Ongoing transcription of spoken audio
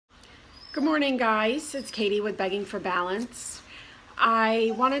Good morning, guys. It's Katie with Begging for Balance.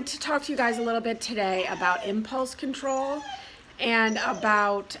 I wanted to talk to you guys a little bit today about impulse control and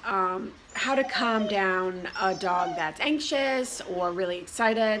about how to calm down a dog that's anxious or really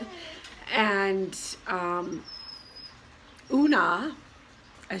excited. And Una,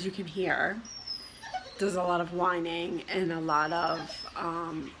 as you can hear, does a lot of whining and a lot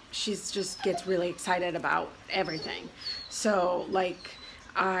of, she's just gets really excited about everything. So like,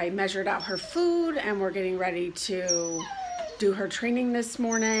 I measured out her food and we're getting ready to do her training this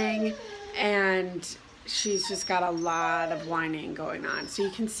morning, and she's just got a lot of whining going on. So you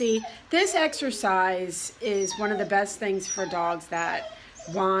can see this exercise is one of the best things for dogs that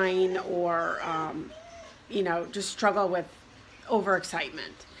whine or just struggle with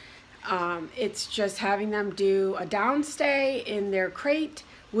overexcitement. It's just having them do a downstay in their crate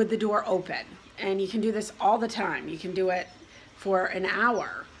with the door open, and you can do this all the time. You can do it for an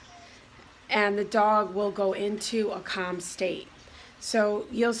hour, and the dog will go into a calm state. So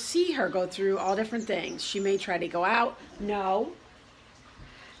you'll see her go through all different things. She may try to go out, no.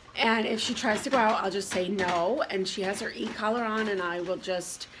 And if she tries to go out, I'll just say no, and she has her e-collar on, and I will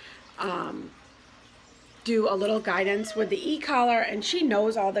just do a little guidance with the e-collar, and she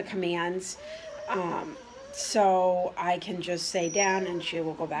knows all the commands. So I can just say down, and she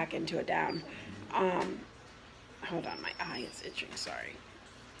will go back into a down. Hold on, my eye is itching, sorry.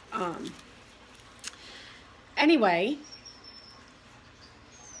 Anyway,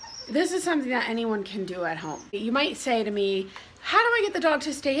 this is something that anyone can do at home. You might say to me, how do I get the dog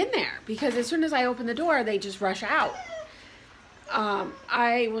to stay in there? Because as soon as I open the door, they just rush out.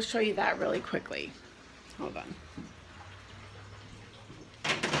 I will show you that really quickly. Hold on.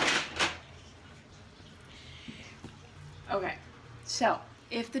 Okay, so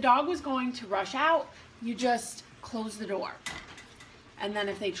if the dog was going to rush out, you just close the door. And then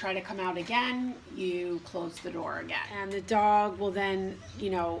if they try to come out again, you close the door again. And the dog will then,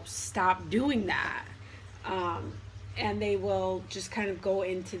 stop doing that. And they will just kind of go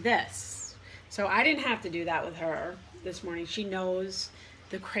into this. So I didn't have to do that with her this morning. She knows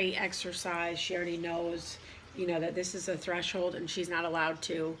the crate exercise. She already knows, that this is a threshold and she's not allowed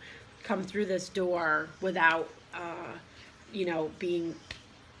to come through this door without, being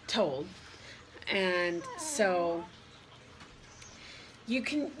told. And so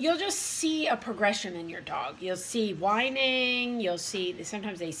you'll just see a progression in your dog. You'll see whining, you'll see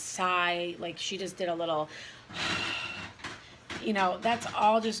sometimes they sigh, like she just did a little, that's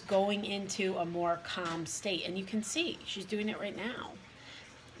all just going into a more calm state. And you can see she's doing it right now.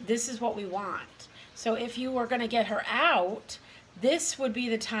 This is what we want. So if you were going to get her out, this would be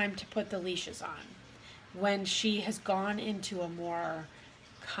the time to put the leashes on, when she has gone into a more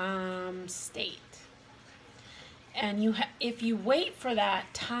calm state. And if you wait for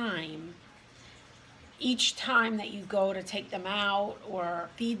that time, each time that you go to take them out or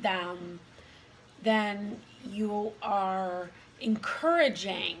feed them, then you are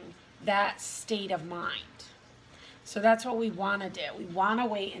encouraging that state of mind. So that's what we want to do. We want to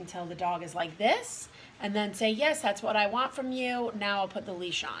wait until the dog is like this and then say, yes, that's what I want from you. Now I'll put the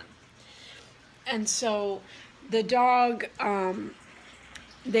leash on. And so the dog,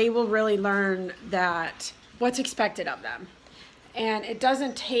 they will really learn that what's expected of them. And it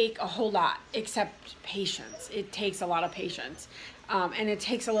doesn't take a whole lot except patience. It takes a lot of patience. And it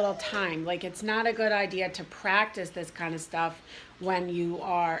takes a little time. Like, it's not a good idea to practice this kind of stuff when you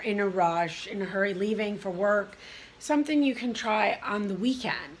are in a rush, in a hurry, leaving for work. Something you can try on the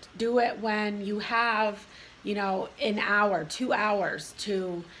weekend. Do it when you have, an hour, 2 hours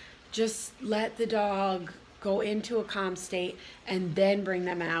to just let the dog go into a calm state and then bring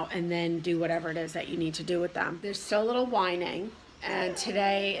them out and then do whatever it is that you need to do with them. There's still a little whining, and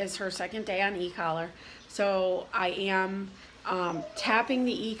today is her second day on e-collar. So I am tapping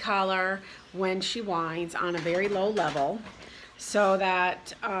the e-collar when she whines on a very low level so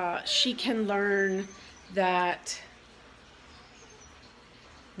that she can learn that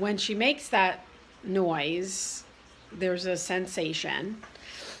when she makes that noise, there's a sensation.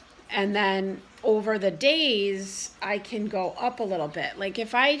 And then over the days, I can go up a little bit. Like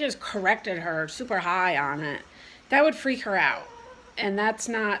if I just corrected her super high on it, that would freak her out. And that's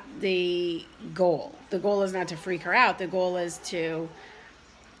not the goal. The goal is not to freak her out. The goal is to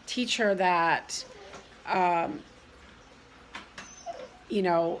teach her that,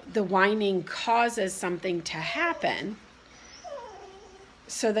 the whining causes something to happen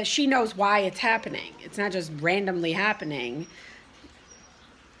so that she knows why it's happening. It's not just randomly happening.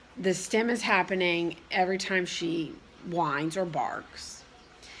 The stim is happening every time she whines or barks.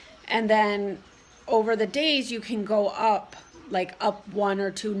 And then over the days, you can go up like up 1 or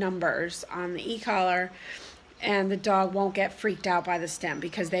 2 numbers on the e-collar, and the dog won't get freaked out by the stim,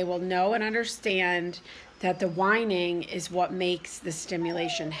 because they will know and understand that the whining is what makes the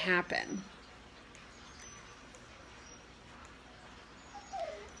stimulation happen.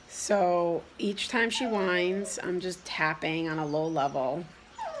 So each time she whines, I'm just tapping on a low level.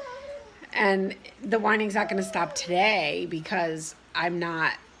 And the whining's not going to stop today because I'm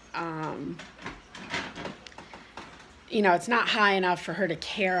not, you know, it's not high enough for her to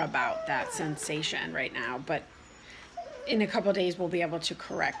care about that sensation right now. But in a couple of days, we'll be able to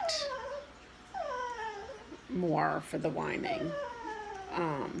correct more for the whining.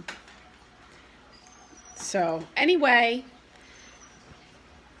 So anyway,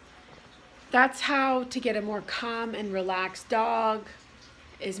 that's how to get a more calm and relaxed dog,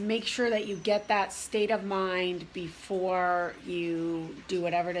 is make sure that you get that state of mind before you do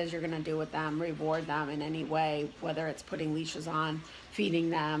whatever it is you're going to do with them, reward them in any way, whether it's putting leashes on, feeding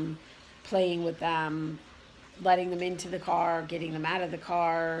them, playing with them, letting them into the car, getting them out of the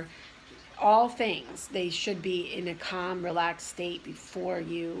car, all things. They should be in a calm, relaxed state before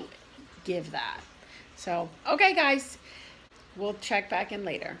you give that. So, okay guys, we'll check back in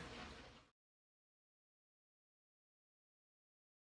later.